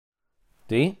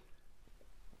D?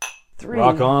 Three.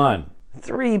 Rock on.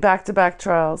 3 back-to-back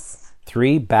trials.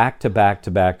 3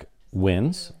 back-to-back-to-back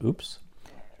wins. Oops.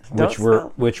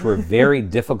 Which were very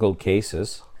difficult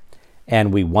cases,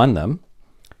 and we won them,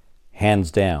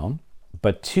 hands down.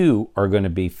 But 2 are going to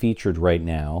be featured right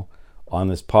now on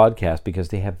this podcast because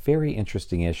they have very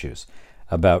interesting issues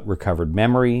about recovered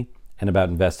memory and about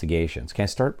investigations. Can I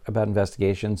start about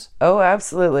investigations? Oh,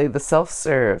 absolutely. The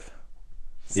self-serve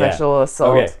sexual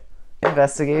assault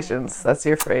investigations. That's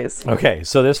your phrase. Okay,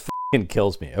 so this fucking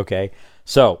kills me, okay?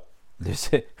 So, this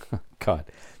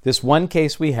one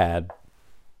case we had,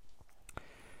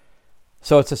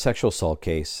 so it's a sexual assault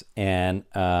case, and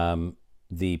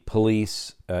the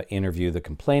police interview the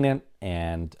complainant,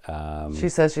 and she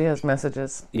says she has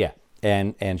messages. Yeah,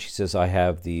 and she says, I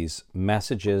have these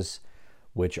messages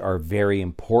which are very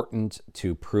important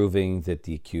to proving that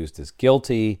the accused is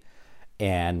guilty,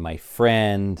 and my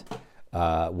friend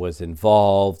was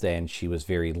involved, and she was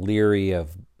very leery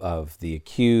of the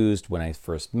accused when I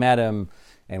first met him,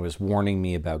 and was warning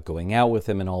me about going out with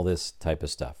him and all this type of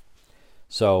stuff.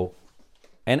 So,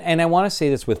 and I want to say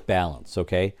this with balance,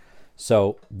 okay?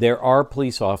 So there are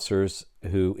police officers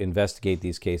who investigate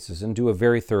these cases and do a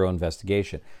very thorough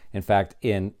investigation. In fact,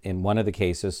 in one of the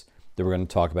cases that we're going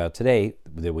to talk about today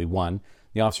that we won,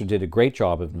 the officer did a great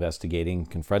job of investigating,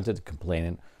 confronted the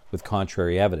complainant with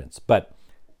contrary evidence. But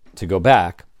to go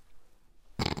back,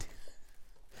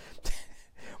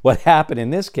 what happened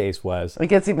in this case was... It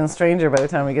gets even stranger by the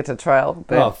time we get to trial.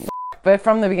 But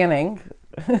from the beginning...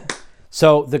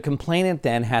 So the complainant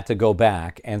then had to go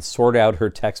back and sort out her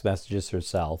text messages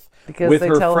herself. Because with they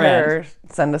her tell friend. her,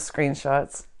 send us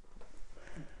screenshots.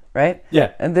 Right?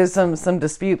 Yeah. And there's some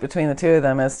dispute between the two of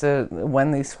them as to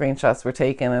when these screenshots were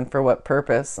taken and for what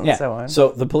purpose and so on. So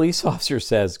the police officer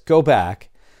says, go back,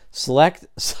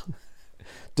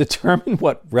 determine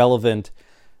what relevant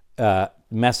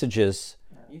messages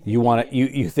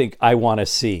you think I want to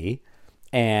see,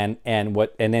 and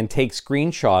then take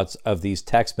screenshots of these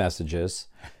text messages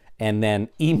and then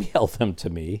email them to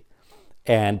me.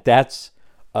 And that's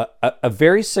a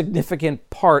very significant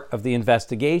part of the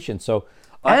investigation. So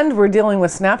and we're dealing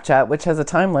with Snapchat, which has a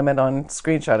time limit on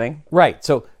screenshotting. Right.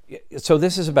 So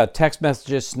this is about text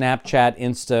messages, Snapchat,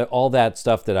 Insta, all that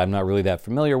stuff that I'm not really that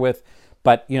familiar with.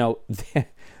 But,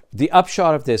 the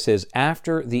upshot of this is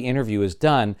after the interview is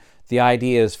done, the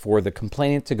idea is for the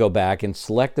complainant to go back and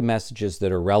select the messages that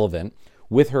are relevant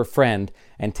with her friend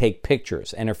and take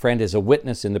pictures. And her friend is a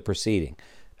witness in the proceeding.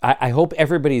 I hope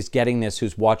everybody's getting this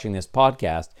who's watching this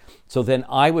podcast. So then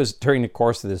I was, during the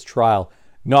course of this trial,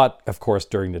 not, of course,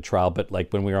 during the trial, but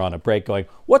like when we were on a break going,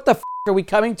 what the are we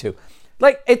coming to?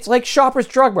 It's like Shoppers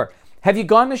Drug Mart. Have you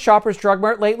gone to Shoppers Drug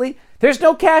Mart lately? There's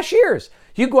no cashiers.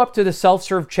 You go up to the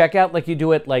self-serve checkout like you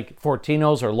do at like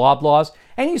Fortino's or Loblaws,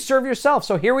 and you serve yourself.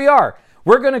 So here we are.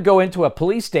 We're going to go into a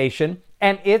police station,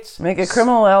 and it's... Make a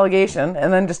criminal allegation,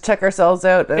 and then just check ourselves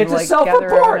out and it's like a self-report.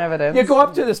 gather our own evidence. You go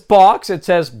up to this box, it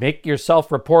says, make your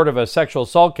self-report of a sexual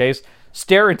assault case,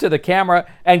 stare into the camera,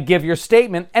 and give your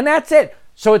statement, and that's it.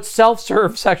 So it's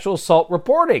self-serve sexual assault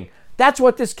reporting. That's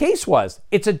what this case was.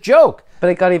 It's a joke. But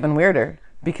it got even weirder,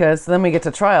 because then we get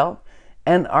to trial,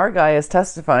 and our guy is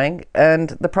testifying, and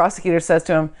the prosecutor says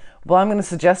to him, well, I'm going to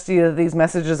suggest to you that these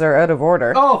messages are out of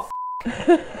order. Oh,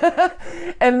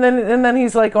 and then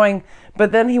he's like going,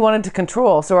 but then he wanted to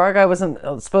control. So our guy wasn't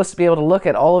supposed to be able to look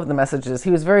at all of the messages. He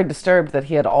was very disturbed that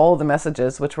he had all of the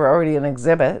messages, which were already an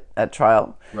exhibit at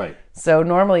trial. Right. So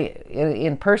normally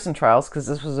in-person trials, because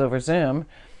this was over Zoom,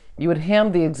 you would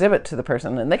hand the exhibit to the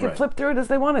person and they could flip through it as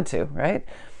they wanted to, right?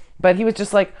 But he was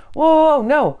just like, whoa,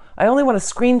 no, I only want to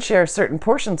screen share certain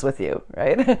portions with you,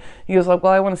 right? He was like,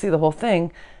 well, I want to see the whole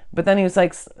thing. But then he was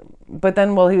like,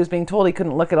 while he was being told he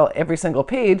couldn't look at every single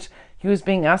page, he was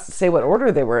being asked to say what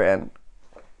order they were in.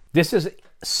 This is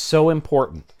so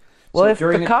important. Well, if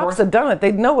the cops had done it,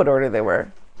 they'd know what order they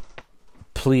were.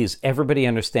 Please, everybody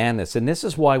understand this. And this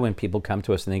is why when people come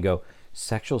to us and they go,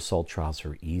 sexual assault trials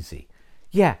are easy.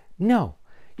 Yeah, no.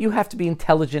 You have to be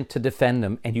intelligent to defend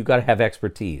them, and you got to have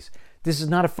expertise. This is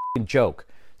not a fucking joke.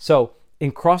 So,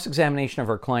 in cross-examination of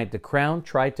our client, the Crown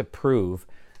tried to prove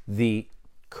the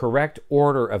correct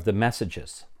order of the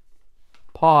messages.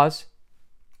 Pause.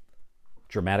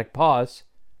 Dramatic pause.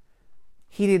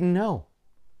 He didn't know.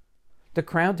 The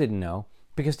Crown didn't know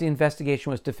because the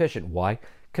investigation was deficient. Why?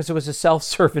 Because it was a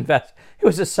self-serve it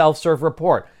was a self-serve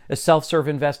report, a self-serve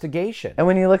investigation. And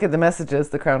when you look at the messages,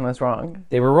 the Crown was wrong.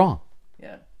 They were wrong.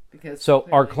 Yeah. Because so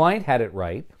our client had it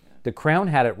right, the Crown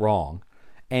had it wrong,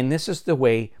 and this is the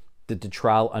way that the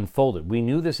trial unfolded. We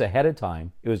knew this ahead of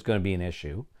time, it was going to be an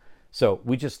issue, so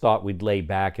we just thought we'd lay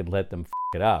back and let them f***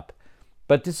 it up.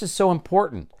 But this is so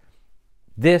important.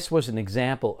 This was an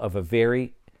example of a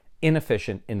very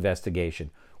inefficient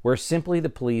investigation where simply the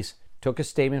police took a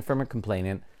statement from a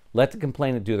complainant, let the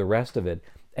complainant do the rest of it,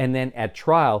 and then at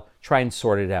trial try and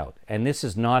sort it out. And this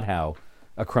is not how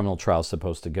a criminal trial is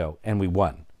supposed to go. And we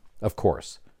won, of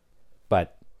course,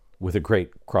 but with a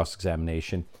great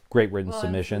cross-examination, great written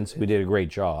submissions. We did a great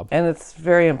job. And it's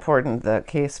very important, that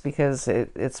case, because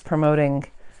it's promoting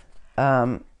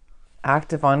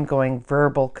active, ongoing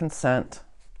verbal consent.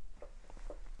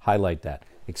 Highlight that.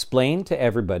 Explain to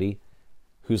everybody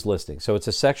who's listening. So it's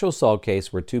a sexual assault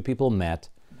case where two people met.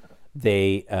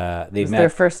 They met their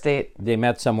first date. They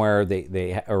met somewhere.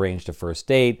 They arranged a first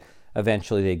date.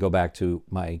 Eventually, they go back to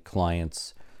my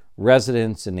client's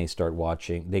residence and they start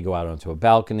watching. They go out onto a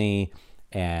balcony,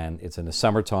 and it's in the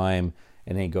summertime,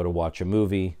 and they go to watch a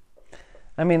movie.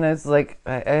 I mean, it's like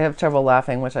I have trouble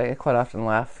laughing, which I quite often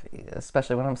laugh,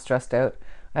 especially when I'm stressed out.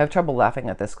 I have trouble laughing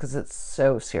at this because it's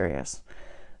so serious.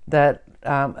 That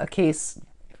a case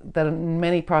that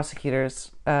many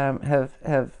prosecutors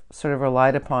have sort of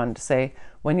relied upon to say,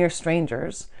 when you're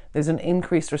strangers, there's an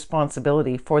increased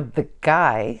responsibility for the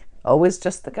guy, always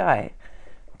just the guy,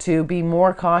 to be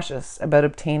more cautious about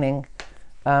obtaining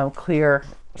clear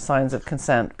signs of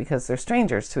consent because they're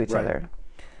strangers to each other.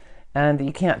 And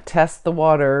you can't test the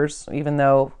waters, even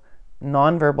though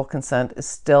nonverbal consent is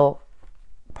still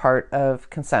part of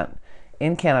consent.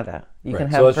 In Canada, you can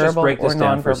have verbal or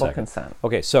nonverbal consent.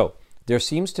 Okay, so there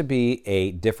seems to be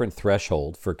a different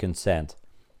threshold for consent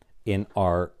in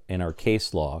our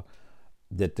case law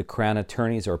that the Crown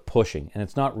attorneys are pushing, and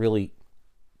it's not really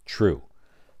true.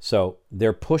 So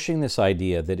they're pushing this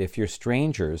idea that if you're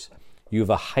strangers, you have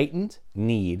a heightened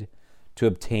need to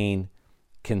obtain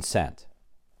consent.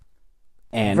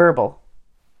 And verbal.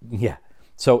 Yeah.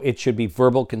 So it should be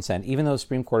verbal consent, even though the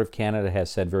Supreme Court of Canada has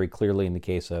said very clearly in the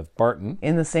case of Barton.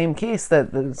 In the same case,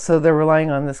 so they're relying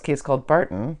on this case called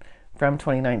Barton from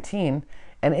 2019.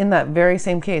 And in that very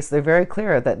same case, they're very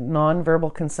clear that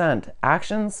nonverbal consent,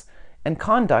 actions and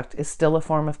conduct, is still a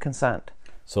form of consent.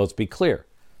 So let's be clear.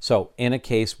 So in a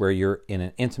case where you're in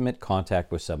an intimate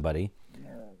contact with somebody,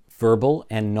 verbal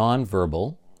and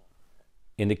nonverbal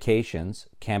indications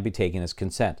can be taken as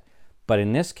consent. But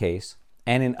in this case,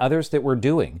 and in others that we're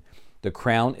doing, the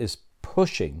Crown is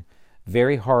pushing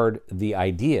very hard the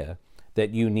idea that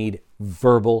you need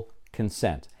verbal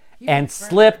consent. And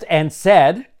slipped and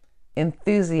said...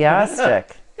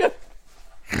 enthusiastic.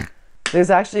 There's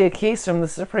actually a case from the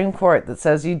Supreme Court that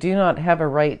says you do not have a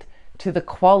right to the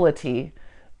quality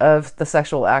of the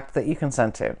sexual act that you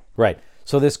consent to. Right.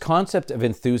 So this concept of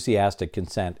enthusiastic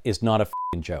consent is not a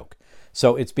f***ing joke.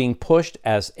 So it's being pushed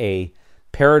as a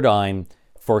paradigm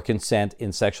for consent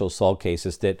in sexual assault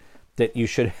cases that you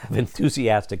should have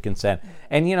enthusiastic consent.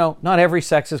 And, not every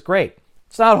sex is great.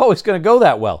 It's not always going to go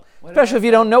that well, especially if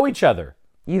you don't know each other.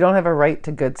 You don't have a right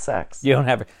to good sex.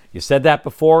 You said that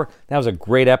before. That was a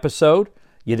great episode.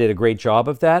 You did a great job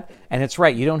of that. And it's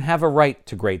right. You don't have a right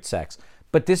to great sex.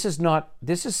 But this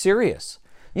is serious.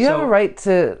 You have a right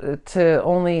to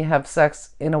only have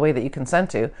sex in a way that you consent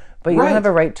to, but you don't have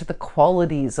a right to the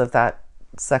qualities of that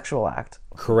sexual act.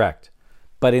 Correct.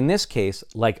 But in this case,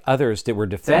 like others that were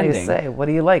defending... So you say, what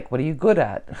do you like? What are you good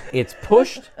at? It's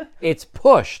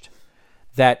pushed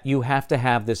that you have to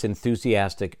have this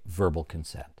enthusiastic verbal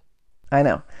consent. I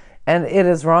know. And it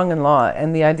is wrong in law.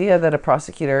 And the idea that a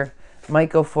prosecutor might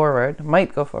go forward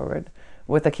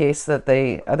with a case that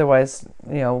they otherwise,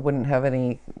 wouldn't have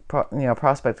any,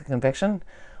 prospect of conviction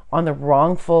on the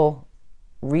wrongful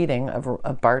reading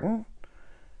of Barton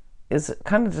is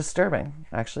kind of disturbing,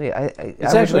 actually.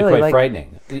 It's actually really quite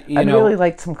frightening. I'd really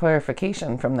like some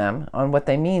clarification from them on what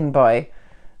they mean by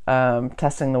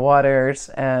testing the waters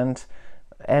and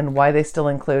why they still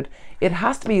include. It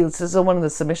has to be, this is one of the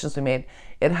submissions we made,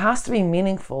 it has to be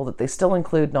meaningful that they still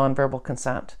include nonverbal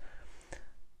consent.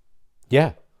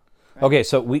 Yeah. Okay,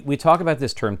 so we talk about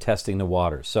this term testing the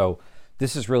waters. So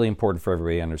this is really important for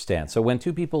everybody to understand. So when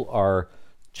two people are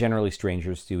generally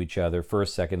strangers to each other,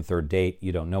 first, second, third date,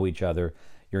 you don't know each other,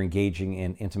 you're engaging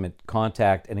in intimate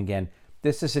contact, and again,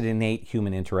 this is an innate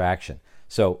human interaction.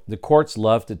 So the courts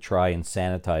love to try and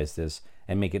sanitize this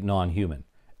and make it non-human,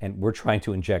 and we're trying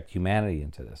to inject humanity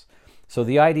into this. So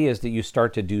the idea is that you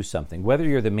start to do something, whether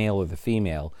you're the male or the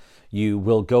female, you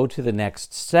will go to the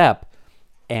next step,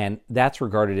 and that's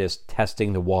regarded as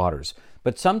testing the waters.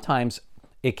 But sometimes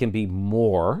it can be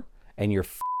more, and you're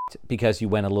f***ed because you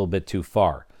went a little bit too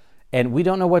far. And we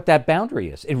don't know what that boundary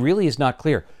is. It really is not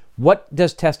clear. What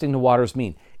does testing the waters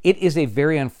mean? It is a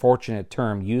very unfortunate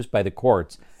term used by the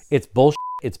courts. It's bullshit,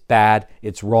 it's bad,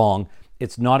 it's wrong.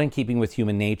 It's not in keeping with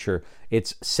human nature.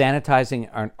 It's sanitizing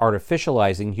and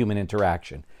artificializing human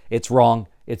interaction. It's wrong.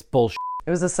 It's bullshit.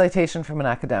 It was a citation from an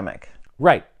academic.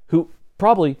 Right. Who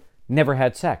probably never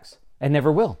had sex and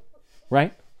never will.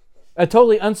 Right? A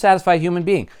totally unsatisfied human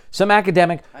being. Some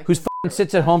academic who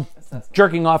sits at home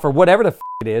jerking off or whatever the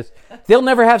it is, they'll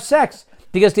never have sex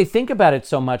because they think about it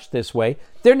so much this way.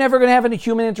 They're never going to have any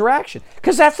human interaction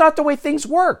because that's not the way things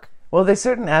work. Well, there's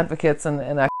certain advocates and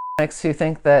academics who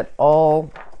think that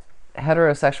all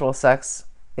heterosexual sex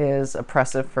is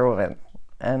oppressive for women,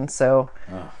 and so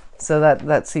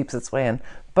that seeps its way in.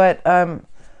 But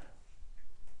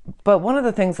one of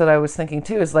the things that I was thinking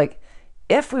too is like,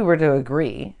 if we were to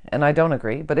agree, and I don't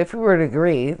agree, but if we were to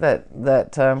agree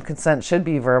that consent should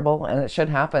be verbal and it should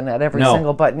happen at every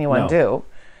single button you undo,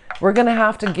 we're going to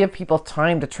have to give people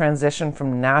time to transition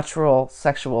from natural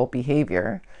sexual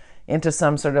behavior into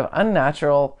some sort of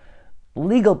unnatural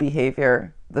legal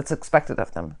behavior that's expected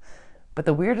of them. But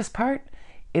the weirdest part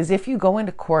is if you go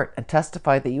into court and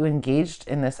testify that you engaged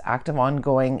in this act of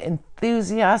ongoing,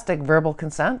 enthusiastic verbal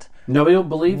consent, nobody will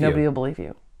believe you. Nobody will believe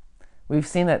you. We've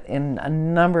seen it in a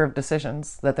number of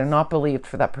decisions that they're not believed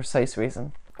for that precise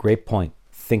reason. Great point.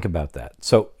 Think about that.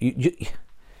 So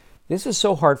this is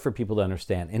so hard for people to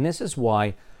understand. And this is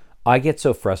why I get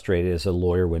so frustrated as a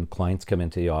lawyer when clients come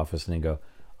into the office and they go,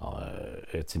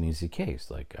 it's an easy case.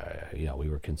 Like, we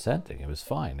were consenting. It was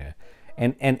fine.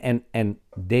 And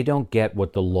they don't get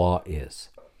what the law is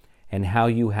and how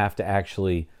you have to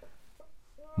actually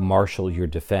marshal your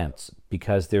defense,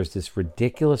 because there's this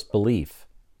ridiculous belief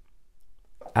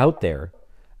out there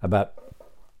about...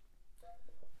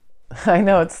 I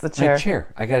know, it's the chair. My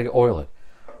chair. I got to oil it.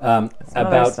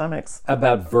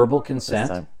 About verbal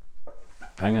consent.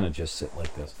 I'm going to just sit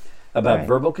like this. About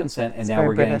verbal consent, and now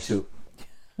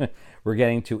we're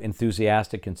getting to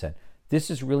enthusiastic consent.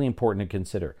 This is really important to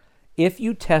consider. If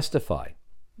you testify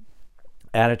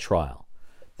at a trial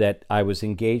that I was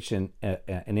engaged in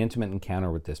an intimate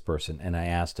encounter with this person and I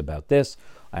asked about this,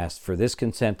 I asked for this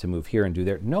consent to move here and do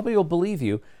there, nobody will believe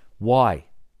you. Why?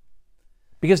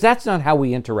 Because that's not how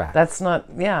we interact. That's not,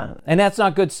 yeah. And that's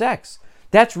not good sex.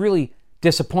 That's really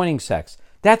disappointing sex.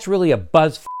 That's really a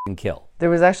buzz kill. There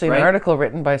was actually an article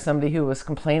written by somebody who was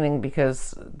complaining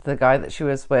because the guy that she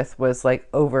was with was like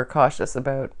over cautious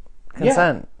about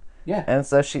consent. Yeah. And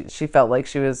so she felt like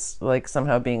she was like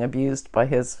somehow being abused by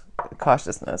his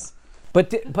cautiousness.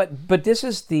 But this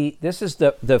is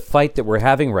the fight that we're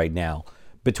having right now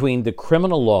between the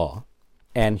criminal law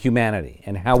and humanity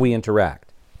and how we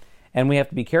interact. And we have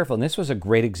to be careful. And this was a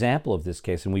great example of this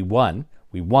case. And we won.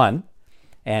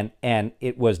 And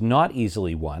it was not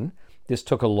easily won. This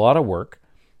took a lot of work.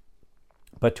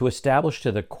 But to establish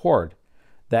to the court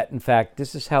that, in fact,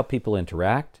 this is how people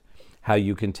interact, how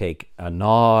you can take a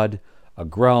nod, a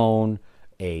groan,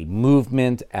 a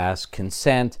movement as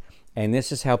consent, and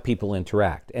this is how people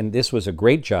interact. And this was a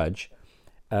great judge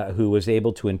who was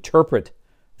able to interpret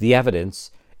the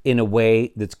evidence in a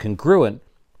way that's congruent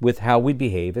with how we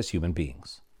behave as human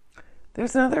beings.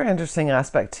 There's another interesting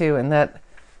aspect, too, in that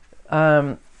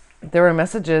there were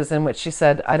messages in which she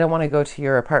said, I don't want to go to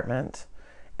your apartment.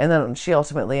 And then she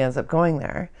ultimately ends up going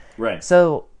there. Right.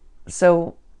 So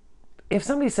if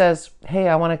somebody says, hey,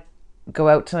 I want to go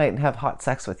out tonight and have hot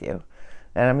sex with you,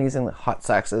 and I'm using the hot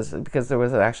sexes because there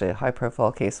was actually a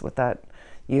high-profile case with that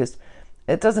used,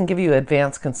 it doesn't give you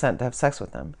advance consent to have sex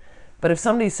with them. But if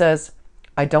somebody says,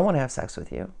 I don't want to have sex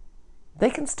with you, they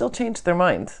can still change their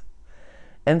mind.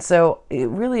 And so it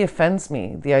really offends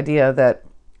me, the idea that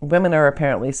women are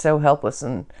apparently so helpless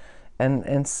and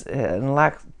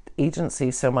lack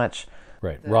agency so much.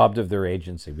 Right, robbed of their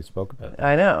agency. We spoke about that.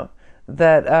 I know.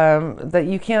 That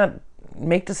you can't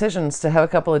make decisions to have a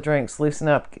couple of drinks, loosen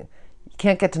up. You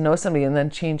can't get to know somebody and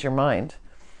then change your mind.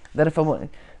 That if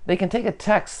they can take a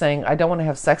text saying, I don't want to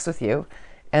have sex with you,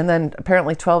 and then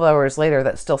apparently 12 hours later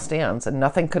that still stands and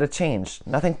nothing could have changed.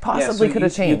 Nothing possibly could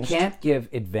have changed. You can't give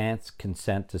advance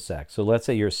consent to sex. So let's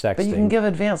say you're sexting. But you can give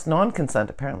advance non-consent,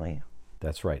 apparently.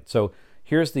 That's right. So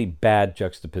here's the bad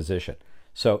juxtaposition.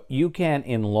 So you can,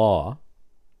 in law,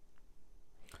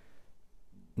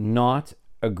 not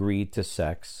agree to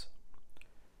sex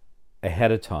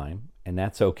ahead of time, and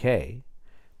that's okay.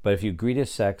 But if you agree to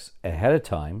sex ahead of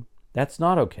time, that's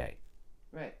not okay.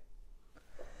 Right.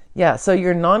 Yeah, so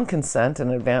your non-consent in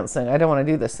advance saying, I don't want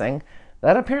to do this thing,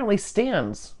 that apparently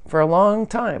stands for a long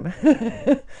time.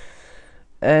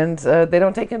 And they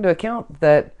don't take into account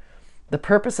that the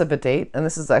purpose of a date, and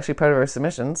this is actually part of our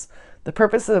submissions, the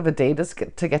purpose of a date is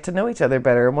to get to know each other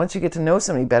better. And once you get to know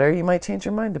somebody better, you might change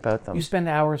your mind about them. You spend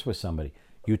hours with somebody.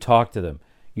 You talk to them.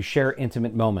 You share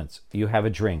intimate moments. You have a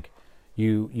drink.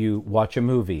 You watch a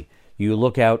movie. You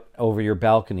look out over your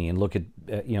balcony and look at,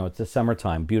 it's the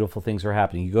summertime. Beautiful things are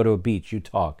happening. You go to a beach. You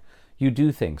talk. You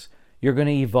do things. You're going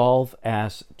to evolve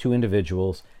as two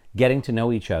individuals, getting to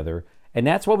know each other. And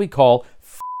that's what we call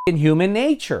f***ing human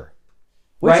nature.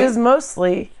 Which right? is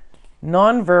mostly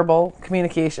nonverbal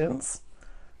communications.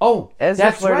 Oh, as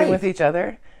that's you're flirting right. with each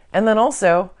other. And then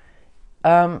also,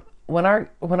 when our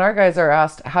guys are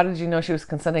asked, how did you know she was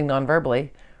consenting nonverbally?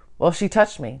 Well, she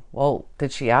touched me. Well,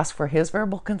 did she ask for his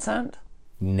verbal consent?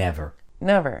 Never.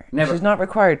 Never. She's not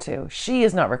required to. She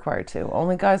is not required to.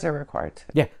 Only guys are required to.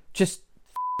 Yeah, just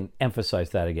emphasize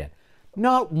that again.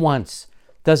 Not once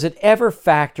does it ever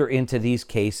factor into these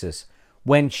cases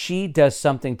when she does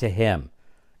something to him.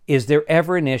 Is there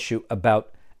ever an issue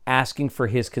about asking for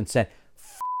his consent?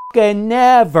 Fucking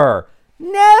never.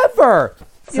 Never.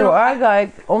 So our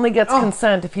guy only gets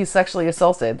consent if he's sexually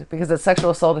assaulted, because it's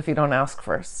sexual assault if you don't ask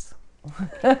first.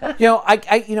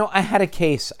 I had a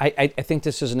case. I think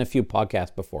this is in a few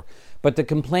podcasts before, but the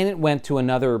complainant went to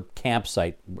another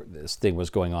campsite where this thing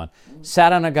was going on,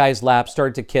 sat on a guy's lap,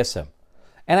 started to kiss him,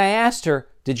 and I asked her,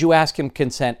 "Did you ask him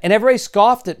consent?" And everybody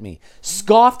scoffed at me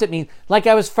like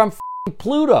I was from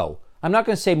Pluto. I'm not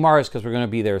going to say Mars because we're going to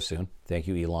be there soon. Thank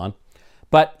you, Elon.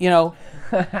 But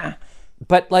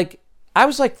but like I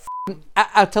was like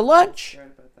out to lunch.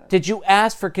 Did you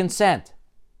ask for consent?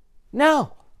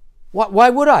 No. Why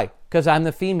would I? Because I'm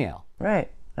the female.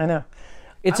 Right. I know.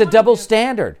 It's a double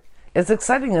standard. As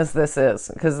exciting as this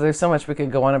is, because there's so much we could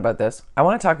go on about this, I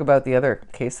want to talk about the other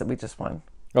case that we just won.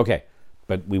 Okay.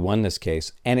 But we won this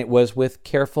case, and it was with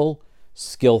careful,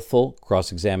 skillful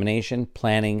cross-examination,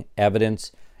 planning,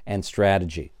 evidence, and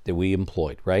strategy that we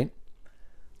employed, right?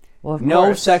 Well, of No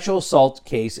course. sexual assault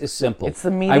case is simple. It's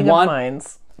the meeting of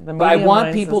minds. But I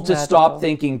want people to stop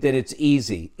thinking that it's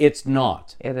easy. It's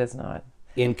not. It is not.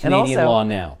 In Canadian also, law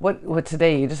now. What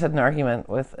today, you just had an argument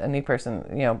with a new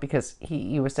person, because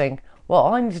you were saying, well,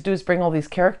 all I need to do is bring all these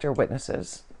character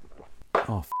witnesses.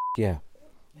 Oh, yeah.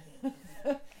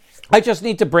 I just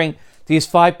need to bring these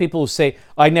 5 people who say,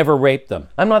 I never raped them.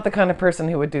 I'm not the kind of person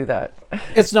who would do that.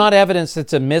 It's not evidence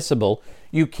that's admissible.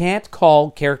 You can't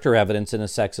call character evidence in a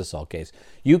sex assault case.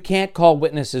 You can't call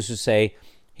witnesses who say,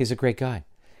 he's a great guy.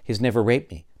 He's never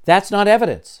raped me. That's not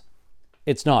evidence.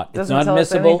 It's not. Doesn't it's not tell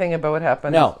us admissible. anything about what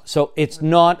happened. No. So it's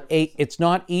not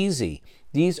easy.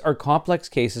 These are complex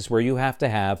cases where you have to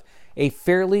have a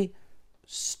fairly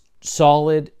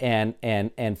solid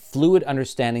and fluid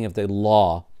understanding of the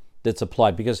law that's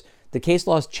applied, because the case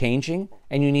law is changing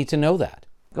and you need to know that.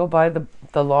 Go buy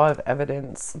the Law of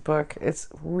Evidence book. It's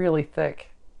really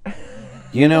thick.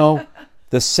 The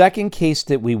second case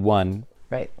that we won,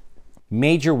 Right.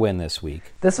 major win this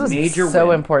week. This was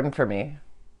important for me.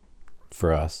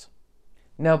 For us.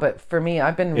 No, but for me,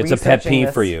 I've been It's researching a pet peeve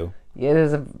this. for you. It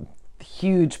is a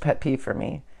huge pet peeve for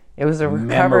me. It was a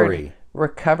Memory.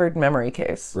 recovered memory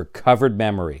case. Recovered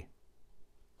memory.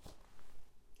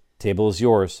 Table is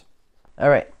yours. All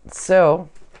right. So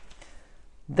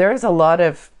there's a lot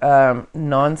of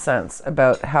nonsense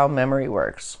about how memory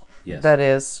works. Yes. That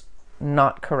is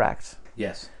not correct.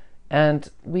 Yes. And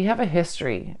we have a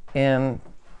history in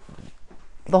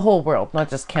the whole world, not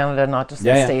just Canada, not just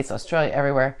the States, Australia,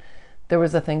 everywhere. There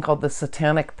was a thing called the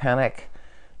Satanic Panic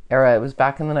era. It was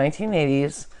back in the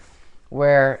 1980s,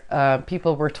 where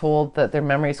people were told that their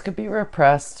memories could be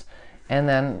repressed, and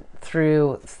then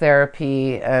through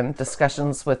therapy and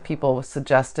discussions with people with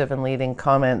suggestive and leading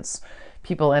comments,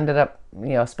 people ended up,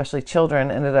 especially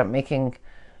children, ended up making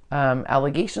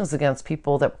allegations against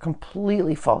people that were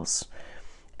completely false.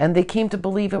 And they came to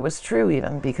believe it was true,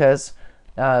 even because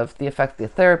of the effect the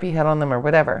therapy had on them or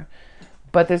whatever.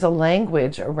 But there's a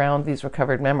language around these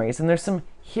recovered memories, and there's some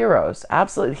heroes,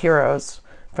 absolute heroes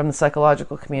from the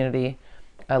psychological community.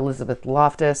 Elizabeth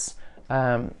Loftus.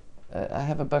 I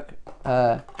have a book,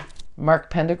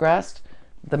 Mark Pendergrast,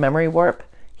 The Memory Warp.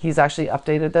 He's actually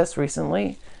updated this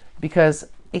recently because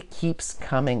it keeps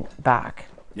coming back.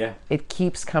 Yeah. It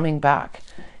keeps coming back.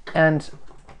 And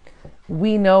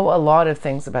we know a lot of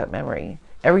things about memory.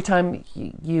 Every time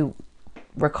you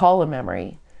recall a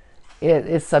memory, it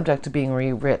is subject to being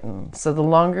rewritten. So the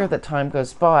longer that time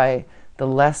goes by, the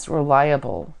less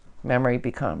reliable memory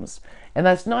becomes. And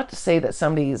that's not to say that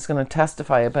somebody is going to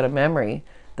testify about a memory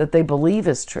that they believe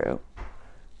is true.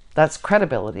 That's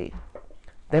credibility.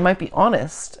 They might be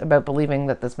honest about believing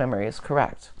that this memory is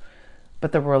correct,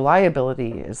 but the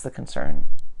reliability is the concern.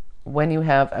 When you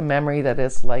have a memory that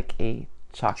is like a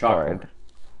chalkboard.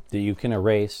 That you can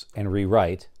erase and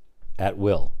rewrite at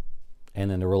will. And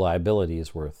then the reliability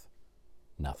is worth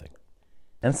nothing.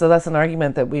 And so that's an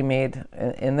argument that we made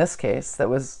in this case that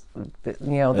was,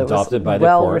 Adopted by the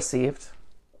well court. received.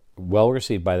 Well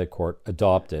received by the court,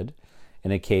 adopted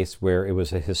in a case where it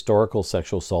was a historical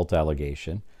sexual assault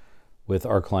allegation with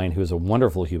our client, who is a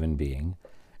wonderful human being,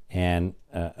 and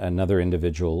another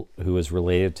individual who is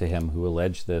related to him who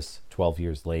alleged this 12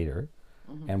 years later.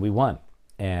 And we won.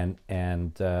 And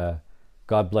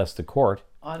God bless the court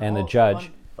and the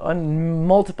judge. On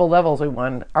multiple levels we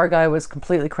won. Our guy was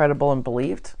completely credible and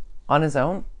believed on his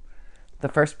own. The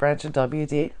first branch of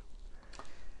WD.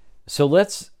 So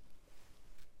let's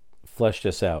flesh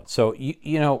this out. So,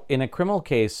 you know, in a criminal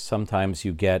case, sometimes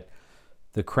you get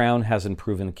the Crown hasn't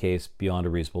proven the case beyond a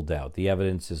reasonable doubt. The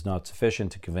evidence is not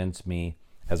sufficient to convince me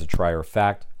as a trier of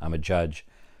fact, I'm a judge,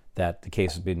 that the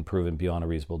case has been proven beyond a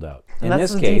reasonable doubt. And in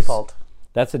that's this the case, default.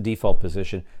 That's a default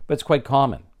position, but it's quite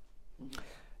common.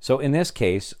 So in this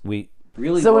case, we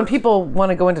really So when people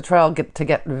want to go into trial to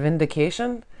get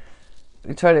vindication,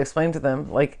 you try to explain to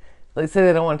them, like, let's say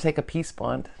they don't want to take a peace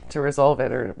bond to resolve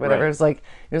it or whatever. Right.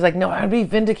 It was like, no, I'd be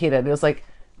vindicated. It was like,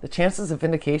 the chances of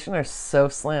vindication are so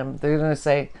slim. They're going to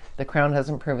say the Crown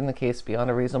hasn't proven the case beyond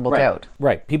a reasonable doubt.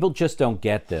 Right. People just don't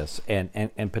get this,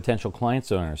 and potential clients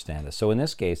don't understand this. So in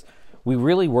this case, we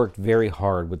really worked very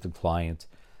hard with the client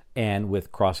and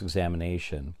with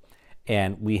cross-examination.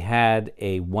 And we had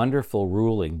a wonderful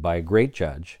ruling by a great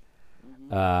judge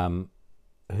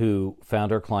who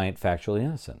found our client factually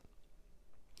innocent.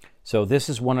 So this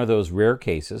is one of those rare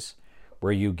cases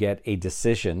where you get a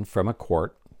decision from a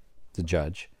court, the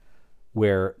judge,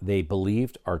 where they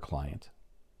believed our client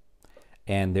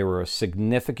and there were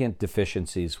significant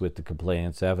deficiencies with the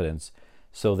complainant's evidence,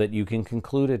 so that you can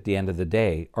conclude at the end of the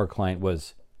day our client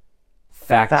was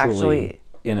factually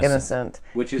innocent.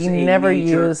 Which is he never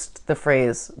used the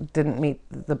phrase "didn't meet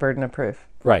the burden of proof."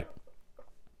 Right.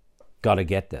 Got to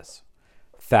get this.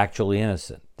 Factually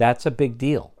innocent. That's a big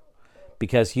deal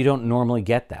because you don't normally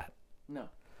get that. No.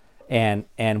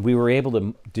 And we were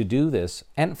able to do this.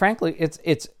 And frankly,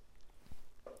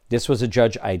 this was a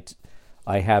judge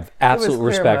I have absolute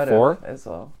respect for. As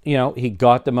well. You know, he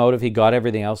got the motive, he got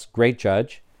everything else. Great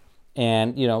judge.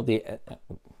 And, you know,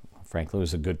 frankly, it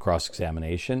was a good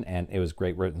cross-examination, and it was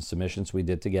great written submissions we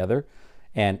did together.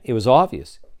 And it was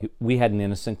obvious. We had an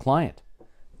innocent client.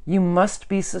 You must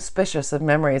be suspicious of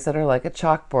memories that are like a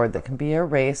chalkboard that can be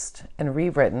erased and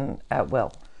rewritten at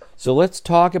will. So let's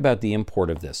talk about the import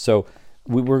of this. So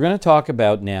we're going to talk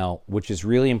about now, which is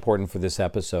really important for this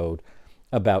episode,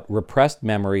 about repressed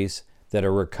memories that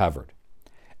are recovered.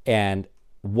 And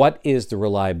what is the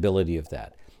reliability of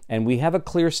that? And we have a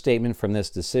clear statement from this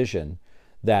decision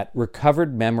that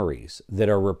recovered memories that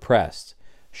are repressed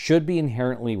should be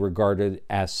inherently regarded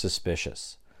as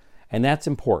suspicious. And that's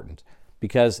important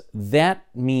because that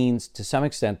means, to some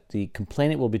extent, the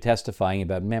complainant will be testifying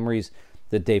about memories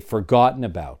that they've forgotten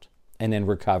about and then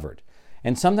recovered.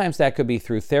 And sometimes that could be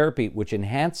through therapy, which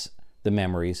enhance the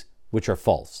memories, which are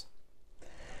false.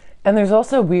 And there's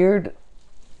also weird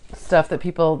stuff that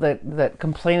people that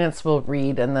complainants will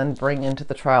read and then bring into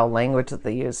the trial language that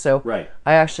they use. So Right.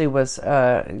 I actually was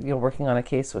working on a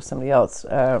case with somebody else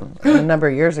a number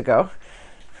of years ago.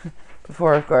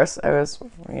 Before, of course, I was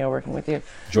working with you.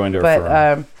 Joined her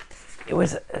But it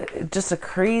was just a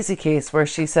crazy case where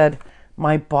she said,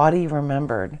 "My body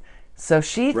remembered." So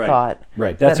she thought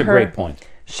That's a great point.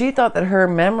 She thought that her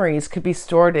memories could be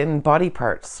stored in body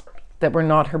parts that were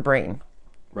not her brain.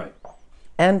 Right.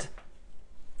 And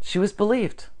she was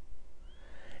believed.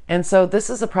 And so this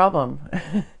is a problem.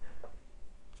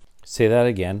 Say that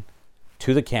again.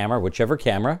 To the camera, whichever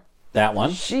camera. That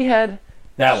one. She had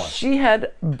That one. She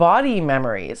had body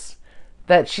memories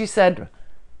that she said,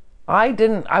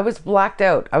 I was blacked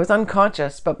out. I was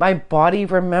unconscious, but my body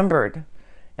remembered.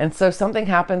 And so something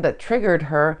happened that triggered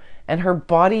her, and her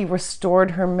body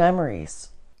restored her memories.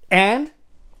 And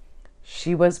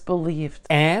She was believed.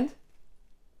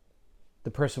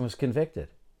 the person was convicted.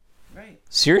 Right.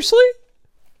 Seriously?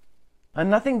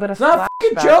 Nothing but a not a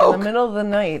fucking flashback joke. in the middle of the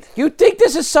night. You think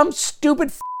this is some stupid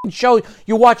f***ing show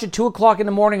you watch at 2 o'clock in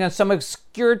the morning on some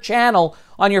obscure channel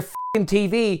on your f***ing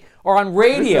TV or on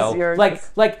radio? Like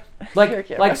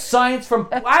science from,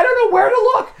 I don't know where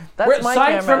to look. That's my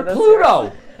science camera, from that's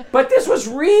Pluto. But this was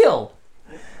real.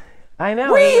 I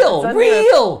know. Real.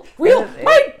 It's Real.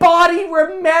 My body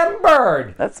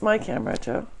remembered. That's my camera,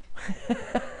 Joe.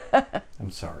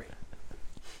 I'm sorry.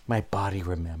 My body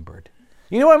remembered.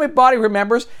 You know what my body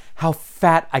remembers? How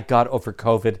fat I got over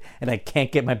COVID, and I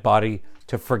can't get my body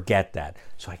to forget that,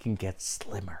 so I can get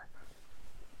slimmer.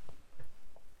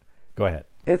 Go ahead.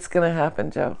 It's going to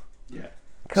happen, Joe. Yeah.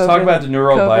 Let's talk about the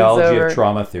neurobiology COVID's over. of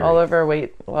trauma theory. All of our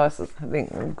weight losses, I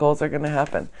think goals are going to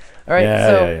happen. All right.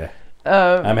 Yeah.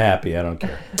 I'm happy. I don't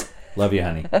care. Love you,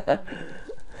 honey.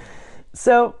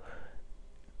 So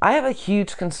I have a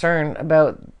huge concern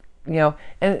about,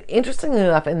 and interestingly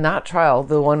enough, in that trial,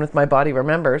 the one with My Body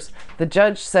Remembers, the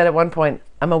judge said at one point,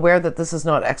 I'm aware that this is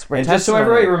not expert And testimony. just so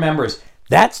everybody remembers,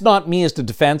 that's not me as the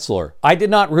defense lawyer. I did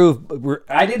not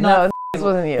this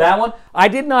wasn't you. that one. I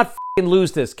did not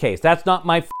lose this case. That's not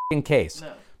my case.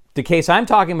 No. The case I'm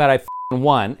talking about, I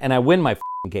won, and I win my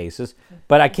cases,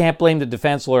 but I can't blame the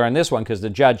defense lawyer on this one because the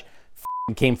judge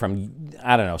came from,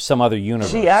 I don't know, some other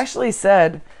universe. She actually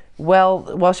said,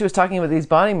 while she was talking about these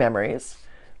body memories,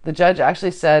 the judge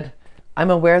actually said, I'm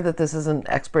aware that this isn't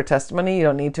expert testimony. You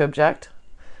don't need to object.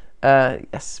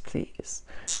 Yes, please.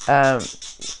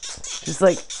 She's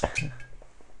like,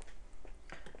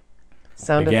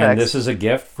 sound Again, effects. this is a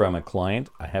gift from a client.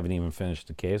 I haven't even finished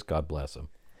the case. God bless him.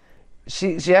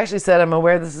 She actually said, I'm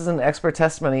aware this isn't expert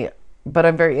testimony, but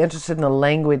I'm very interested in the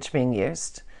language being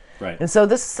used. Right. And so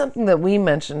this is something that we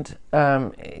mentioned,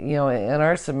 in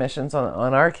our submissions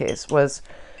on our case was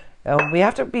we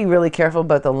have to be really careful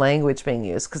about the language being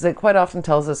used because it quite often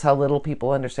tells us how little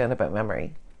people understand about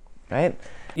memory, right?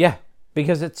 Yeah,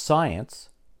 because it's science.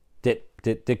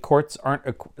 The courts aren't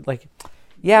like,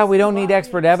 yeah, we don't need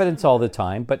expert evidence all the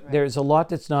time, but there's a lot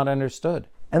that's not understood.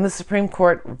 And the Supreme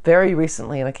Court very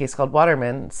recently in a case called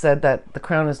Waterman said that the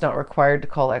Crown is not required to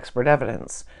call expert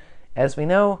evidence. As we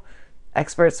know,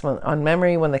 experts on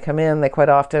memory, when they come in, they quite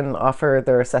often offer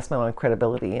their assessment on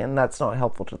credibility, and that's not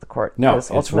helpful to the court. No, because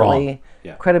it's ultimately, wrong.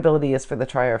 Yeah. credibility is for the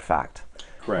trier of fact.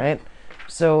 Correct. Right?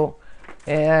 So,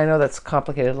 and I know that's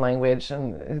complicated language,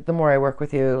 and the more I work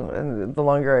with you, and the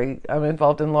longer I'm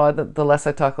involved in law, the less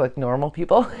I talk like normal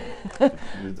people. It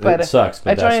sucks,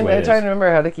 but that's the way it I try is. and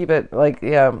remember how to keep it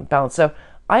balanced. So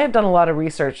I have done a lot of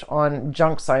research on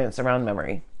junk science around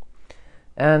memory.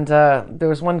 And there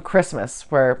was one Christmas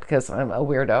where, because I'm a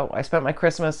weirdo, I spent my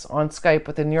Christmas on Skype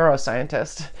with a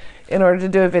neuroscientist in order to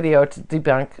do a video to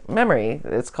debunk memory.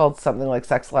 It's called something like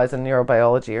Sex, Lies, and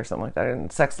Neurobiology or something like that,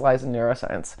 and Sex, Lies, and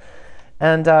Neuroscience.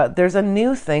 And there's a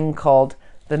new thing called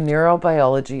the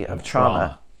neurobiology of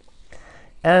trauma.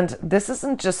 And this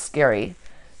isn't just scary.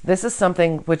 This is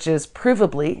something which is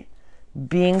provably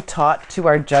being taught to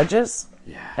our judges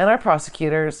and our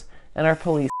prosecutors and our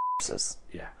police forces.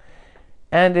 Yeah.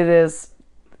 And it's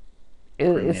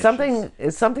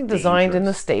something designed in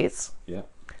the States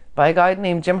by a guy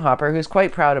named Jim Hopper, who's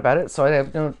quite proud about it, so I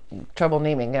have no trouble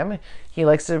naming him. He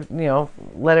likes to,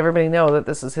 let everybody know that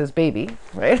this is his baby,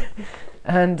 right?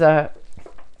 And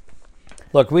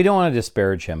Look, we don't want to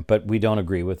disparage him, but we don't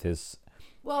agree with his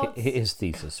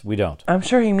thesis. We don't. I'm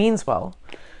sure he means well.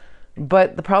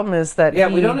 But the problem is that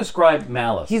we don't ascribe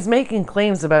malice. he's making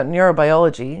claims about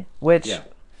neurobiology, which,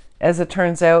 as it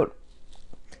turns out,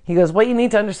 he goes, what you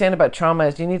need to understand about trauma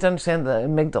is you need to understand the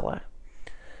amygdala.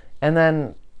 And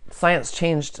then science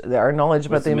changed our knowledge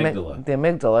about the amygdala. The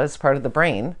amygdala is part of the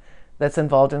brain that's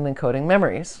involved in encoding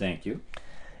memories. Thank you.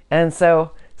 And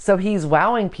so he's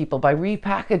wowing people by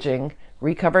repackaging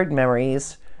recovered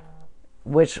memories,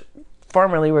 which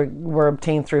formerly were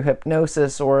obtained through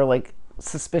hypnosis or like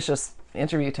suspicious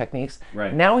interview techniques.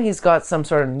 Right. Now he's got some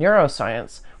sort of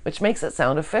neuroscience, which makes it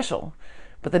sound official.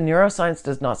 But the neuroscience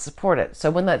does not support it.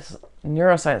 So when that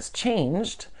neuroscience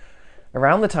changed,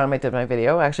 around the time I did my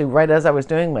video, actually right as I was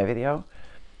doing my video,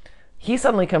 he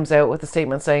suddenly comes out with a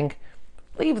statement saying,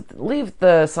 leave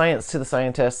the science to the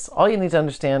scientists. All you need to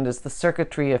understand is the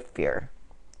circuitry of fear.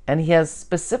 And he has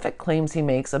specific claims he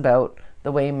makes about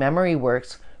the way memory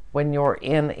works when you're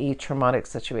in a traumatic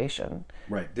situation,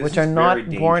 right? Which are not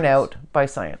borne out by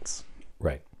science.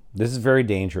 Right. This is very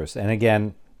dangerous. And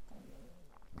again,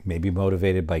 maybe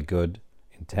motivated by good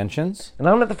intentions. And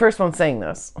I'm not the first one saying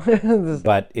this.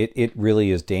 But it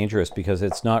really is dangerous because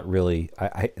it's not really,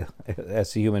 I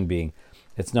as a human being,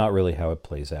 it's not really how it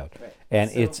plays out. Right.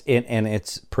 And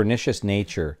its pernicious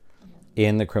nature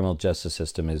in the criminal justice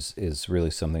system is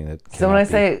really something that cannot So when I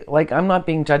say, I'm not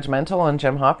being judgmental on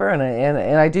Jim Hopper, and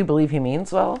I do believe he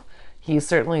means well, he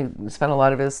certainly spent a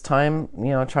lot of his time,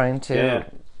 trying to...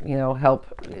 help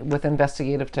with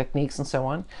investigative techniques and so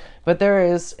on. But there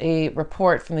is a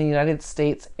report from the United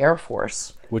States Air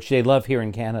Force. Which they love here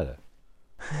in Canada.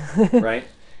 Right?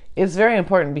 It's very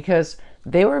important because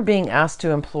they were being asked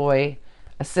to employ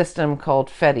a system called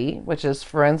FETI, which is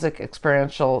Forensic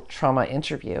Experiential Trauma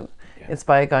Interview. Yeah. It's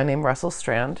by a guy named Russell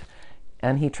Strand,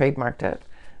 and he trademarked it.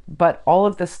 But all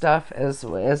of this stuff is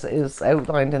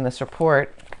outlined in this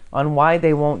report on why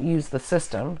they won't use the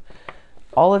system.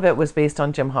 All of it was based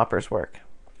on Jim Hopper's work.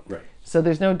 Right. So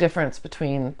there's no difference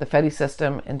between the Fetty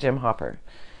system and Jim Hopper.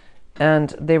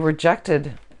 And they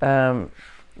rejected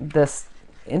this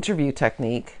interview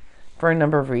technique for a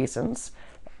number of reasons.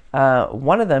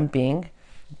 One of them being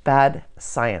bad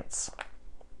science.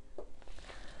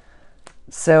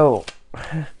 So,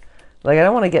 like, I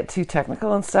don't want to get too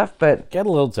technical and stuff, but Get a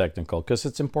little technical because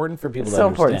it's important for people to so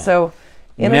understand. important. So,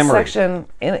 in Memory.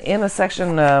 a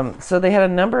section, so they had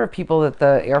a number of people that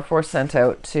the Air Force sent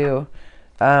out to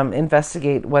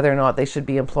investigate whether or not they should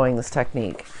be employing this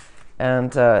technique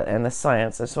and the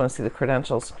science. I just want to see the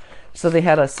credentials. So they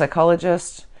had a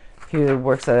psychologist who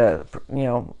works at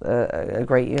a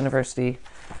great university,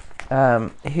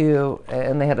 and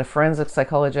they had a forensic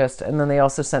psychologist, and then they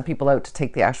also sent people out to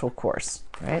take the actual course,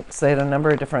 right? So they had a number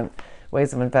of different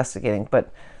ways of investigating.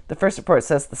 But the first report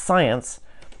says the science,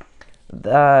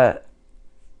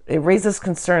 it raises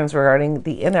concerns regarding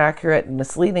the inaccurate and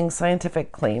misleading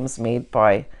scientific claims made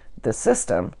by the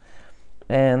system.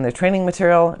 And their training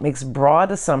material makes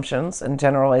broad assumptions and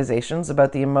generalizations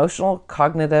about the emotional,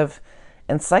 cognitive,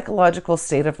 and psychological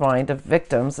state of mind of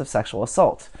victims of sexual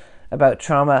assault, about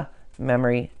trauma,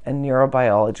 memory, and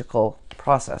neurobiological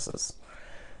processes.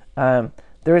 There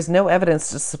is no evidence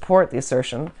to support the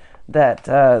assertion that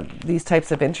these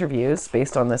types of interviews,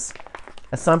 based on this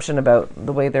assumption about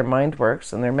the way their mind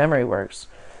works and their memory works,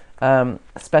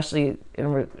 especially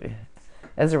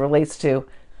as it relates to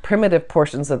primitive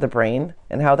portions of the brain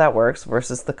and how that works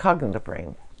versus the cognitive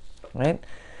brain, right?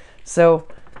 So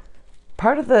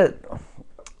part of the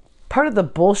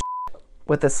bullshit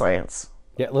with the science.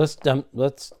 Yeah,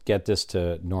 let's get this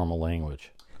to normal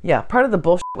language. Yeah, part of the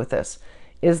bullshit with this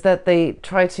is that they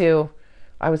try to,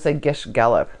 I would say, gish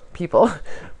gallop people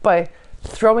by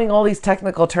throwing all these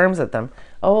technical terms at them.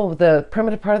 Oh, the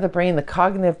primitive part of the brain, the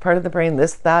cognitive part of the brain,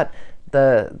 this, that,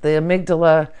 the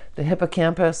amygdala, the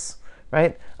hippocampus,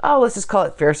 right? Oh, let's just call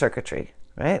it fear circuitry,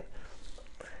 right?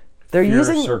 They're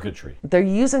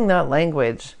using that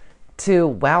language to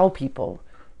wow people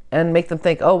and make them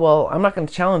think, oh, well, I'm not going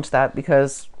to challenge that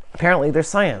because apparently there's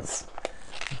science.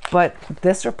 But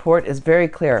this report is very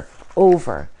clear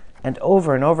over and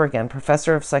over and over again.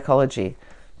 Professor of psychology,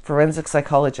 forensic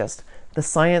psychologist, the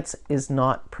science is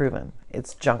not proven.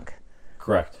 It's junk.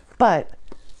 Correct. But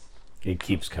it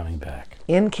keeps coming back.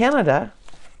 In Canada,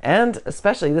 and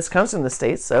especially this comes from the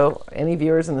States, so any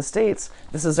viewers in the States,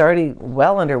 this is already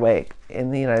well underway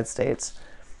in the United States.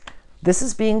 This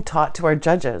is being taught to our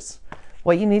judges.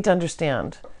 What you need to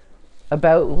understand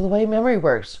about the way memory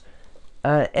works.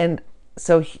 And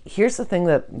so here's the thing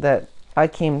that I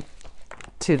came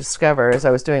to discover as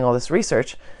I was doing all this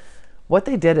research. What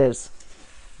they did is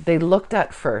they looked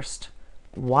at first,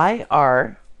 why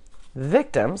are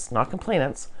victims, not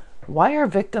complainants, why are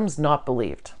victims not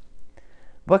believed?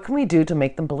 What can we do to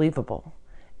make them believable?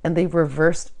 And they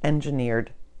reverse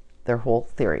engineered their whole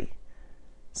theory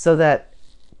so that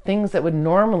things that would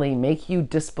normally make you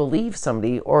disbelieve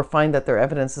somebody or find that their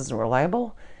evidence isn't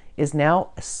reliable is now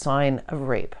a sign of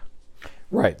rape.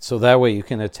 Right. So that way you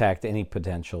can attack any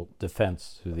potential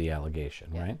defense to the allegation,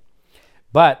 right?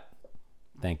 But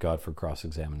thank God for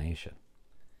cross-examination.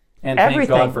 And thank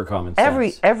God for common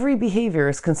sense. Every behavior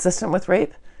is consistent with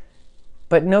rape,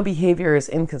 but no behavior is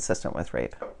inconsistent with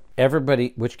rape.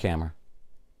 Everybody, which camera?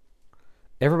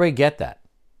 Everybody get that.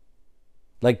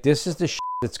 Like, this is the shit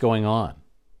that's going on.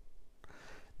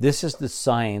 This is the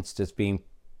science that's being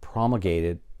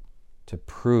promulgated to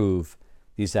prove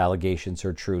these allegations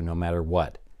are true no matter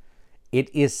what. It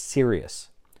is serious.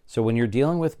 So when you're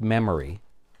dealing with memory,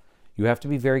 you have to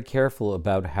be very careful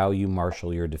about how you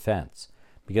marshal your defense,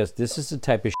 because this is the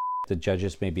type of shit that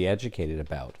judges may be educated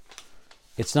about.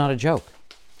 It's not a joke.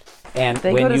 And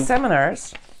they go to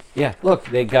seminars. Yeah, look,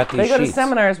 they got these They go to sheets.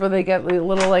 seminars where they get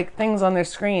little like things on their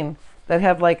screen that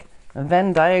have like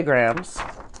Venn diagrams,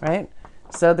 right?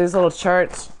 So there's little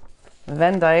charts,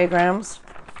 Venn diagrams.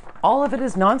 All of it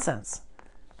is nonsense.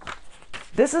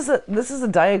 This is a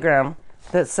diagram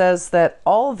that says that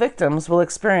all victims will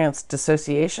experience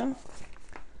dissociation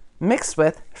mixed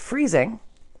with freezing,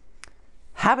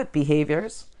 habit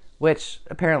behaviors, which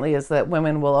apparently is that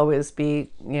women will always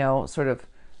be, sort of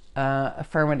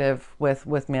affirmative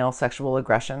with male sexual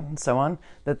aggression and so on,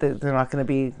 that they're not going to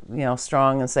be,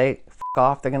 strong and say, F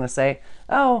off. They're going to say,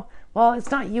 oh, well,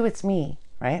 it's not you, it's me,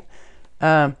 right?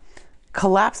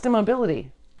 Collapsed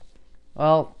immobility.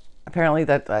 Well, apparently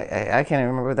that, I can't even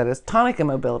remember what that is. Tonic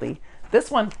immobility.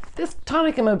 This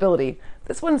tonic immobility,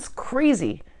 this one's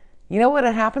crazy. You know what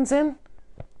it happens in?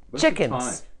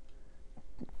 Chickens.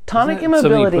 Tonic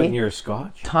immobility. Something you put in your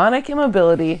scotch? Tonic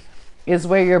immobility is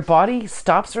where your body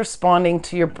stops responding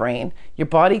to your brain. Your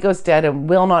body goes dead and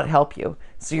will not help you.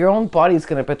 So your own body's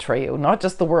going to betray you, not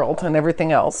just the world and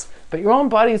everything else, but your own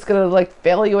body's going to like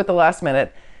fail you at the last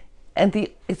minute. And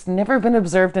it's never been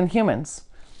observed in humans,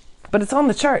 but it's on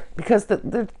the chart because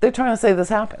they're trying to say this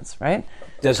happens, right?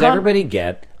 Does everybody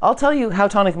get? I'll tell you how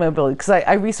tonic mobility, because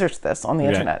I researched this on the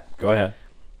internet. Go ahead.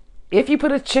 If you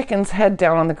put a chicken's head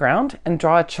down on the ground and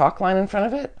draw a chalk line in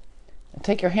front of it, and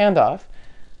take your hand off,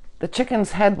 the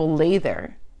chicken's head will lay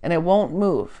there and it won't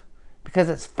move because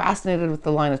it's fascinated with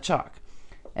the line of chalk.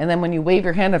 And then when you wave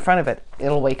your hand in front of it,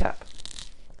 it'll wake up.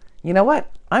 You know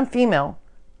what? I'm female.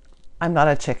 I'm not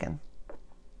a chicken.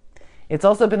 It's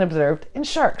also been observed in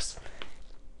sharks.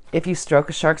 If you stroke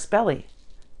a shark's belly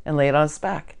and lay it on its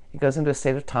back, it goes into a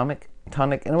state of tonic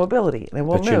immobility and it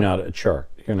won't move. But you're not a shark.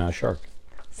 You're not a shark.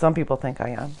 Some people think I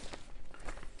am.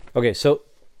 Okay, so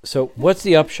what's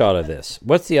the upshot of this?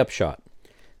 What's the upshot?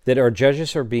 That our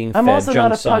judges are being I'm fed also junk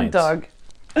not a science. pug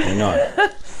dog. You're not.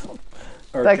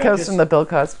 That comes from the Bill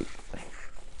Cosby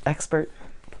expert.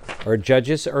 Our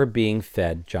judges are being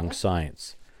fed junk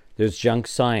science. There's junk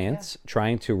science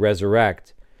trying to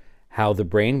resurrect how the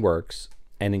brain works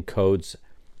and encodes.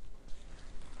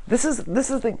 This is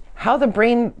how the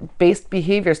brain-based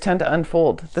behaviors tend to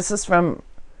unfold. This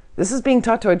is being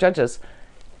taught to our judges.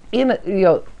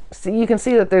 So you can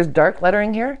see that there's dark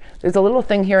lettering here. There's a little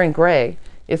thing here in gray.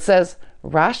 It says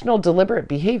rational deliberate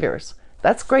behaviors.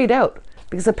 That's grayed out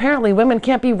because apparently women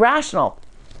can't be rational.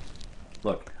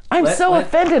 Look, I'm so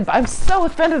offended by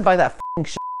that f***ing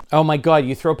shit. Oh my God,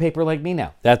 you throw paper like me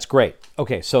now. That's great.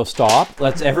 Okay, so stop.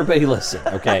 Let's everybody listen.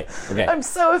 Okay. I'm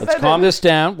so offended. Let's calm this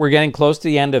down. We're getting close to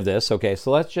the end of this. Okay,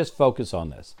 so let's just focus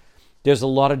on this. There's a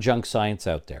lot of junk science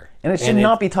out there. And it should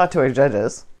not be taught to our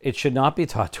judges. It should not be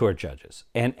taught to our judges.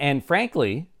 And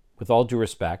frankly, with all due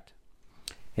respect,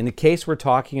 in the case we're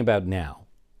talking about now,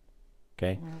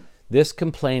 okay, this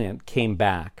complainant came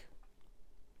back,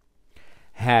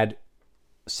 had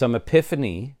some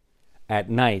epiphany at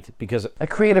night because a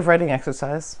creative writing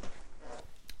exercise,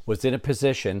 was in a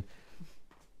position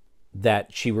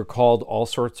that she recalled all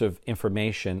sorts of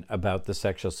information about the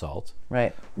sexual assault.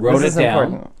 Right. Wrote This it is down,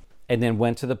 important. and then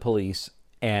went to the police,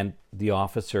 and the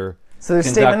officer So there's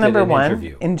conducted statement number an 1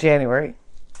 interview. in January.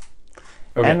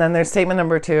 Okay. And then there's statement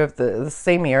number 2 of the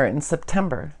same year in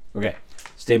September. Okay.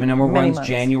 Statement number Many 1 is months.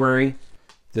 January.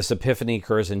 This epiphany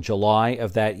occurs in July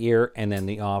of that year, and then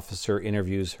the officer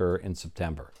interviews her in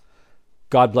September.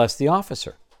 God bless the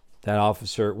officer. That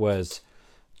officer was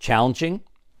challenging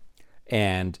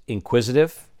and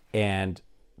inquisitive and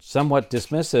somewhat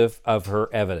dismissive of her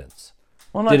evidence.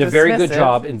 Well, not Did a very good dismissive.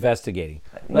 Job investigating.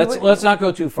 Let's not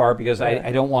go too far because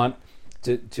I don't want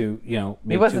to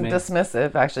make He wasn't too many.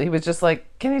 dismissive, actually. He was just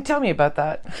like, can you tell me about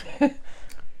that?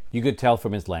 You could tell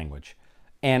from his language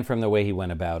and from the way he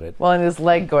went about it. Well, and his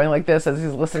leg going like this as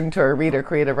he's listening to her read her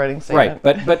creative writing statement.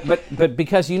 Right, but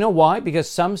because you know why? Because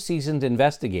some seasoned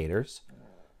investigators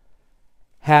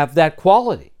have that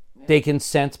quality. They can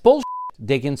sense bullshit.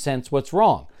 They can sense what's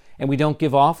wrong. And we don't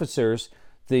give officers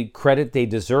the credit they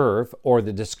deserve or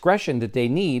the discretion that they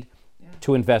need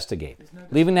to investigate.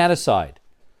 Leaving that aside,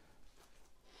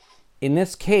 in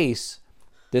this case,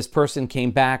 this person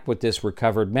came back with this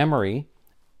recovered memory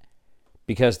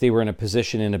because they were in a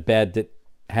position in a bed that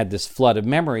had this flood of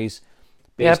memories.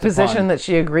 Yeah, a position that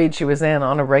she agreed she was in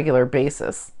on a regular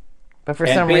basis. But for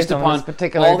some reason, on this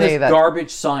particular all day, this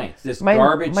garbage science,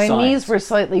 my knees were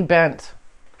slightly bent.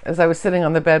 As I was sitting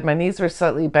on the bed, my knees were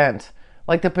slightly bent,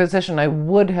 like the position I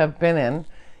would have been in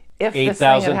if this thing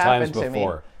had 8,000 times happened to me.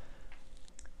 before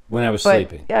when I was But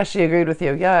sleeping. yeah, she agreed with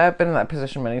you. Yeah, I've been in that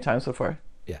position many times before.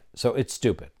 Yeah, so it's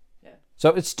stupid. So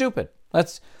it's stupid.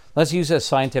 Let's use a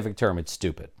scientific term. It's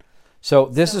stupid. So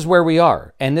this is where we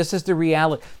are, and this is the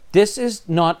reality. This is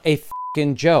not a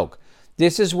fucking joke.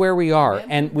 This is where we are,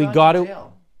 and we got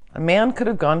to. A man could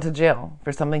have gone to jail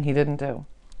for something he didn't do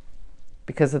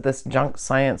because of this junk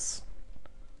science,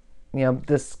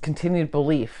 this continued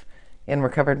belief in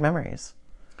recovered memories.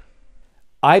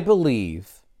 I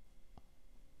believe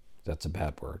that's a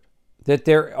bad word. That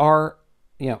there are,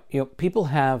 people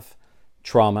have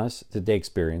traumas that they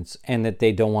experience and that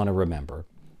they don't want to remember,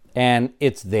 and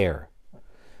it's there.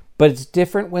 But it's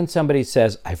different when somebody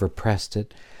says, "I've repressed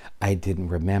it. I didn't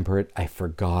remember it. I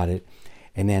forgot it.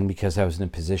 And then because I was in a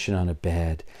position on a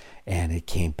bed and it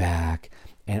came back,"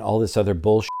 and all this other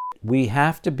bullshit. We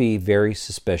have to be very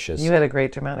suspicious. You had a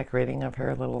great dramatic reading of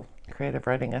her little creative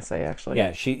writing essay, actually.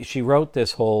 Yeah, she wrote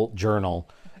this whole journal,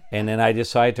 and then I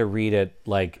decided to read it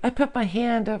like... I put my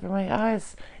hand over my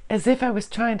eyes as if I was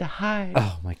trying to hide.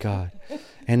 Oh, my God.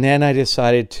 And then I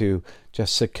decided to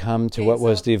just succumb to what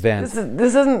was the event.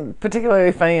 This isn't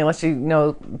particularly funny unless you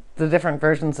know the different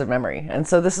versions of memory. And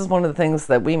so this is one of the things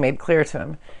that we made clear to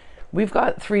him. We've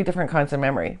got 3 different kinds of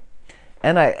memory.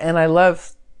 And I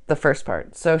love the first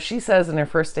part. So she says in her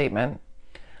first statement,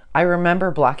 I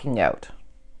remember blacking out.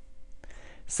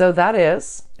 So that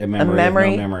is a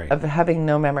memory of having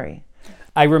no memory.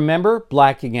 I remember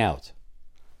blacking out.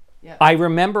 Yeah. I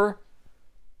remember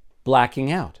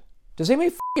blacking out. Does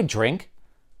anybody fucking drink?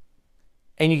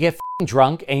 And you get fucking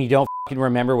drunk and you don't fucking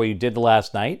remember what you did the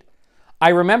last night? I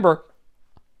remember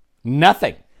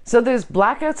nothing. So there's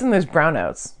blackouts and there's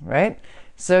brownouts, right?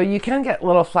 So you can get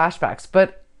little flashbacks,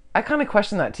 but I kind of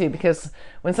question that too, because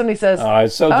when somebody says,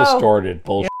 it's so distorted.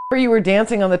 Bullshit. You were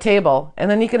dancing on the table,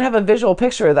 and then you can have a visual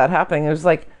picture of that happening. It was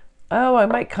like, oh, I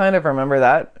might kind of remember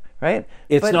that, right?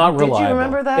 It's but not reliable. Did you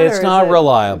remember that? It's not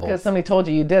reliable. Because somebody told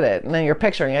you did it, and then you're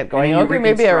picturing it going, you okay,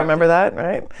 maybe I remember that,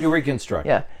 right? You reconstruct.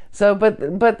 Yeah. So, but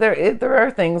there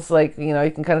are things like, you know,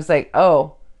 you can kind of say,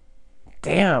 oh,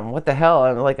 damn, what the hell?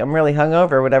 I'm really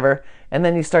hungover or whatever. And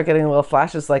then you start getting little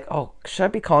flashes like, oh, should I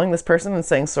be calling this person and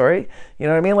saying sorry? You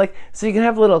know what I mean? Like, so you can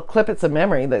have little clippets of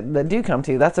memory that do come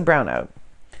to you. That's a brownout.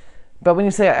 But when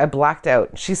you say I blacked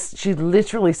out, she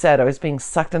literally said I was being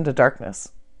sucked into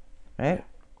darkness, right?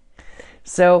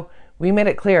 So we made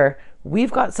it clear.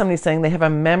 We've got somebody saying they have a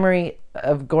memory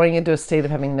of going into a state of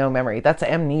having no memory. That's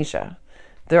amnesia.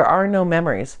 There are no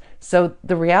memories. So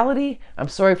the reality, I'm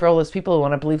sorry for all those people who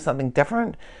want to believe something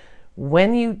different.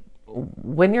 When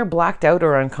you're blacked out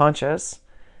or unconscious,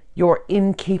 you're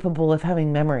incapable of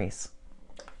having memories.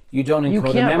 You don't encode a memory.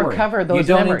 You can't recover those memories.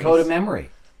 memories. You don't encode a memory.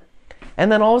 And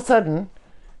then all of a sudden,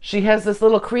 she has this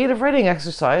little creative writing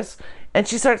exercise, and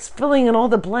she starts filling in all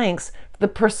the blanks, the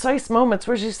precise moments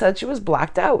where she said she was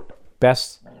blacked out.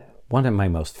 One of my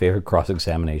most favorite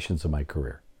cross-examinations of my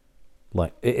career.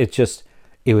 Like,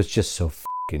 it was just so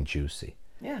fucking juicy.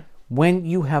 Yeah. When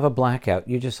you have a blackout,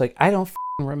 you're just like, I don't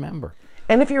fucking remember.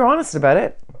 And if you're honest about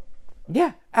it.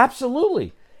 Yeah,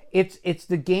 absolutely. It's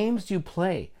the games you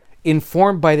play,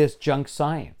 informed by this junk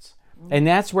science. And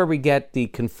that's where we get the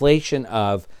conflation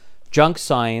of junk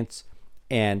science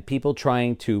and people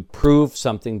trying to prove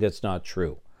something that's not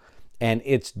true. And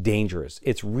it's dangerous.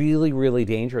 It's really, really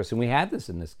dangerous. And we had this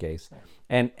in this case.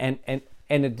 And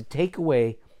the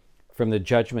takeaway from the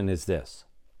judgment is this.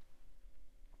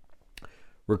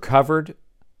 Recovered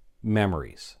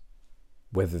memories,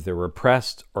 whether they're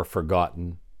repressed or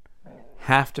forgotten,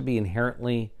 have to be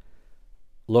inherently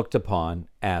looked upon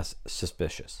as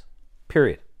suspicious.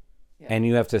 Period. And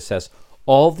you have to assess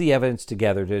all the evidence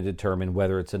together to determine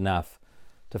whether it's enough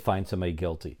to find somebody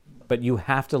guilty. But you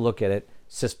have to look at it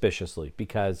suspiciously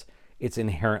because it's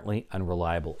inherently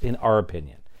unreliable, in our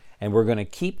opinion. And we're going to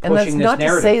keep pushing this narrative. And that's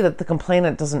not to say that the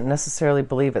complainant doesn't necessarily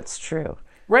believe it's true.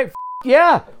 Right.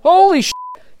 Yeah. Holy shit.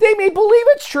 They may believe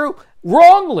it's true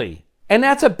wrongly. And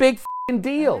that's a big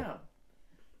deal.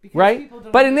 Right?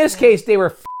 But in this case, they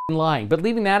were lying. But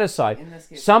leaving that aside,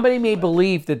 somebody may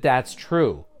believe that that's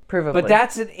true. Provably. But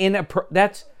that's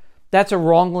a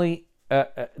wrongly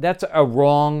that's a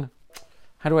wrong.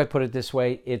 How do I put it this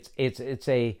way? It's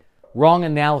a wrong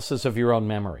analysis of your own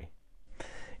memory.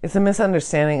 It's a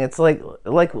misunderstanding. It's like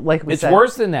we said. It's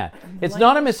worse than that. It's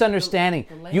not a misunderstanding.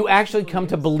 You actually come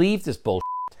to believe this bullshit.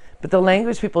 But the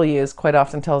language people use quite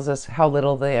often tells us how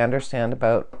little they understand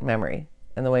about memory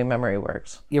and the way memory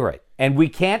works. You're right. And we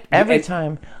can't every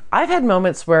time. I've had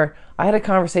moments where I had a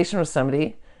conversation with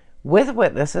somebody with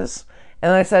witnesses,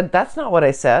 and I said, that's not what I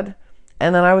said.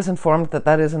 And then I was informed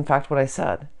that is in fact what I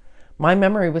said. My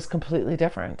memory was completely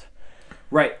different.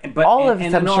 Right. But all of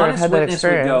us, I'm sure, have had that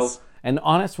experience. An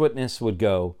honest witness would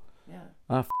go,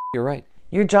 you're right.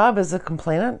 Your job as a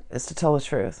complainant is to tell the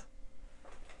truth.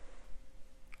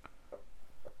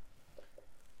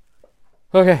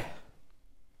 Okay.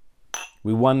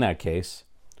 We won that case.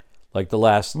 Like the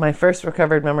last... My first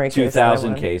recovered memory case.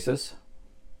 2,000 cases.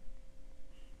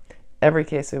 Every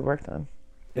case we've worked on.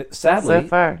 Sadly, so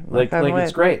far, like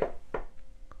it's great.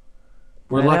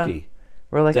 We're lucky.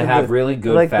 We're like to have really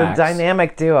good like facts. The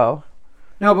dynamic duo.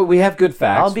 No, but we have good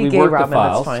facts. I'll be we gay work Robin, the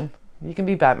files. that's fine. You can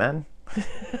be Batman.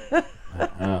 I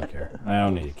don't care. I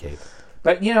don't need a cape.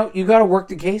 But you got to work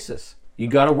the cases. You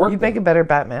got to work. You'd make a better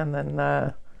Batman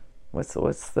than what's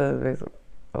the?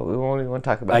 Oh, we won't even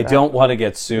talk about. I don't want to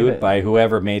get sued by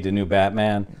whoever made the new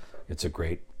Batman. It's a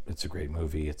great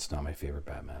movie. It's not my favorite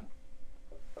Batman.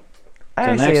 I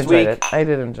actually enjoyed it. I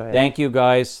did enjoy it. Thank you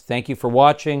guys. Thank you for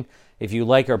watching. If you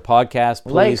like our podcast,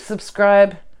 please like,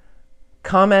 subscribe,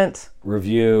 comment,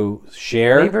 review,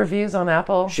 share, leave reviews on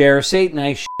Apple, share, say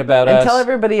nice shit about us, and tell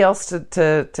everybody else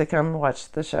to come watch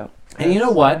the show. And you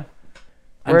know what?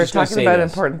 I'm We're just gonna talking say about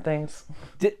this. important things.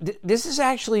 This is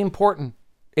actually important.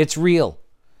 It's real.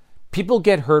 People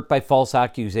get hurt by false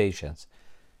accusations.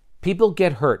 People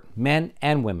get hurt, men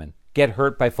and women get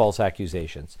hurt by false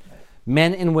accusations.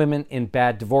 Men and women in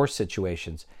bad divorce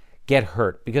situations get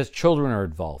hurt because children are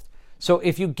involved. So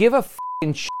if you give a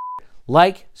f***ing shit,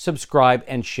 like, subscribe,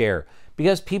 and share,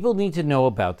 because people need to know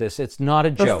about this. It's not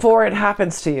a joke. Before it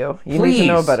happens to you, you need to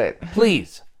know about it.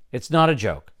 Please. It's not a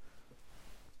joke.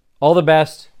 All the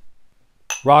best.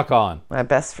 Rock on. My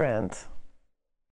best friend.